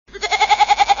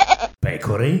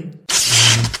pecore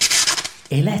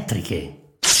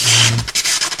elettriche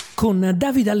con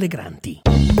Davide Allegranti.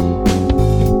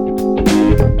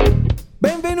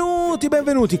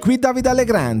 Benvenuti, qui Davide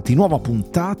Allegranti, nuova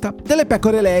puntata delle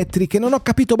pecore elettriche. Non ho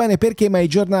capito bene perché, ma i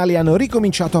giornali hanno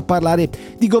ricominciato a parlare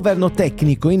di governo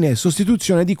tecnico in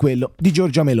sostituzione di quello di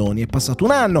Giorgia Meloni. È passato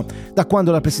un anno da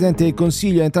quando la Presidente del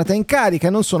Consiglio è entrata in carica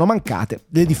e non sono mancate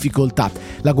le difficoltà.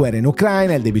 La guerra in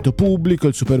Ucraina, il debito pubblico,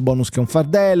 il superbonus che è un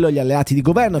fardello, gli alleati di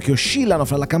governo che oscillano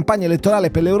fra la campagna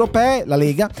elettorale per le europee, la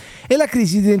Lega, e la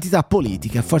crisi di identità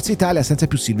politica, Forza Italia senza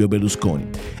più Silvio Berlusconi.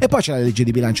 E poi c'è la legge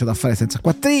di bilancio da fare senza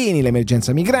quattrini,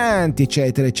 l'emergenza migranti,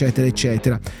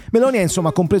 eccetera. Meloni ha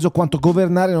insomma compreso quanto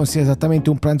governare non sia esattamente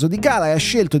un pranzo di gala e ha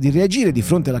scelto di reagire di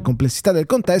fronte alla complessità del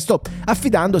contesto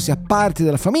affidandosi a parti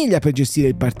della famiglia per gestire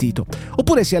il partito.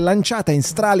 Oppure si è lanciata in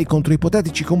strali contro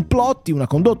ipotetici complotti, una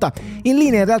condotta in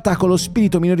linea in realtà con lo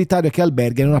spirito minoritario che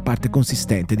alberga in una parte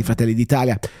consistente di Fratelli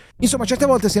d'Italia. Insomma, certe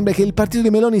volte sembra che il partito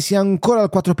di Meloni sia ancora al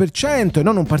 4% e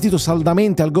non un partito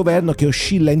saldamente al governo che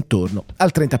oscilla intorno al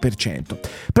 30%.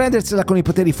 Prendersela con i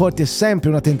poteri forti è sempre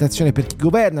una tentazione per chi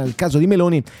governa, nel caso di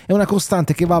Meloni è una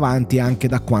costante che va avanti anche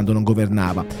da quando non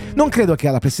governava. Non credo che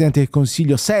alla Presidente del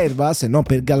Consiglio serva, se non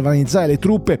per galvanizzare le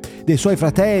truppe dei suoi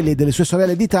fratelli e delle sue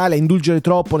sorelle d'Italia, indulgere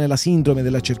troppo nella sindrome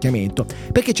dell'accerchiamento,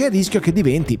 perché c'è il rischio che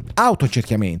diventi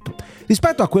autoaccerchiamento.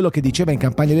 Rispetto a quello che diceva in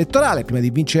campagna elettorale prima di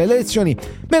vincere le elezioni,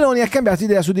 Meloni ha cambiato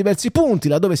idea su diversi punti,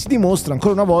 laddove si dimostra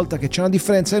ancora una volta che c'è una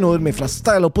differenza enorme fra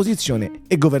stare all'opposizione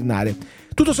e governare.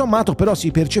 Tutto sommato però si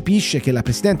percepisce che la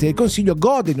Presidente del Consiglio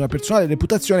gode di una personale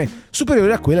reputazione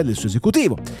superiore a quella del suo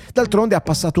esecutivo. D'altronde ha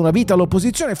passato una vita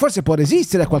all'opposizione e forse può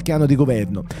resistere a qualche anno di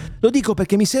governo. Lo dico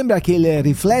perché mi sembra che il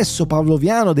riflesso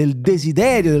pavloviano del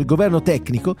desiderio del governo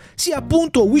tecnico sia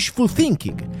appunto wishful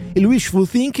thinking. Il wishful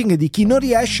thinking di chi non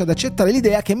riesce ad accettare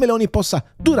l'idea che Meloni possa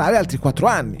durare altri 4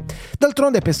 anni.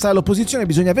 D'altronde per stare all'opposizione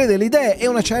bisogna avere delle idee e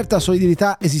una certa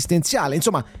solidità esistenziale.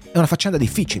 Insomma, è una faccenda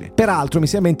difficile. Peraltro mi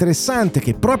sembra interessante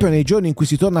che proprio nei giorni in cui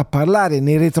si torna a parlare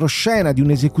nei retroscena di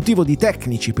un esecutivo di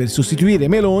tecnici per sostituire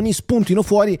Meloni spuntino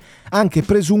fuori anche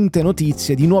presunte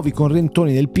notizie di nuovi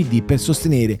correntoni del PD per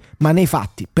sostenere, ma nei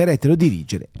fatti per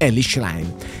eterodirigere, Elly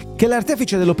Schlein. Che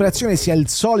l'artefice dell'operazione sia il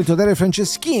solito Dario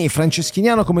Franceschini,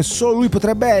 franceschiniano come solo lui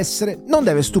potrebbe essere, non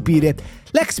deve stupire.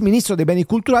 L'ex ministro dei beni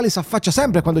culturali s'affaccia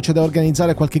sempre quando c'è da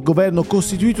organizzare qualche governo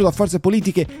costituito da forze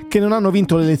politiche che non hanno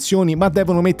vinto le elezioni ma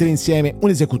devono mettere insieme un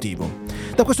esecutivo.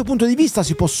 Da questo punto di vista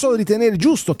si può solo ritenere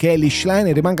giusto che Elly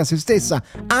Schlein rimanga se stessa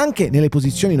anche nelle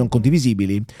posizioni non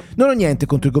condivisibili. Non ho niente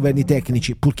contro i governi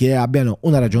tecnici, purché abbiano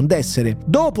una ragion d'essere.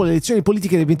 Dopo le elezioni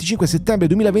politiche del 25 settembre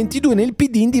 2022 nel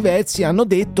PD in diversi hanno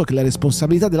detto che la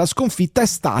responsabilità della sconfitta è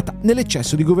stata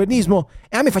nell'eccesso di governismo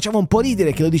e a me faceva un po'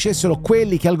 ridere che lo dicessero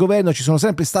quelli che al governo ci sono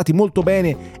sempre stati molto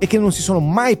bene e che non si sono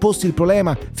mai posti il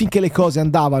problema finché le cose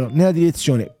andavano nella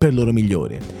direzione per loro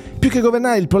migliore. Più che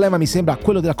governare il problema mi sembra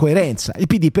quello della coerenza. Il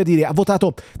PD, per dire, ha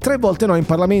votato 3 volte no in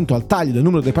Parlamento al taglio del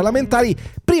numero dei parlamentari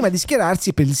prima di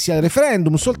schierarsi per il sì al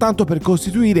referendum soltanto per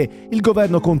costituire il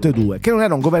governo Conte 2, che non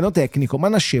era un governo tecnico ma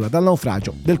nasceva dal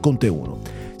naufragio del Conte 1.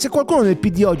 Se qualcuno nel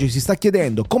PD oggi si sta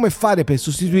chiedendo come fare per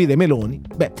sostituire Meloni,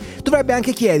 dovrebbe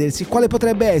anche chiedersi quale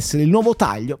potrebbe essere il nuovo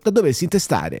taglio da doversi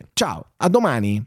intestare. Ciao, a domani!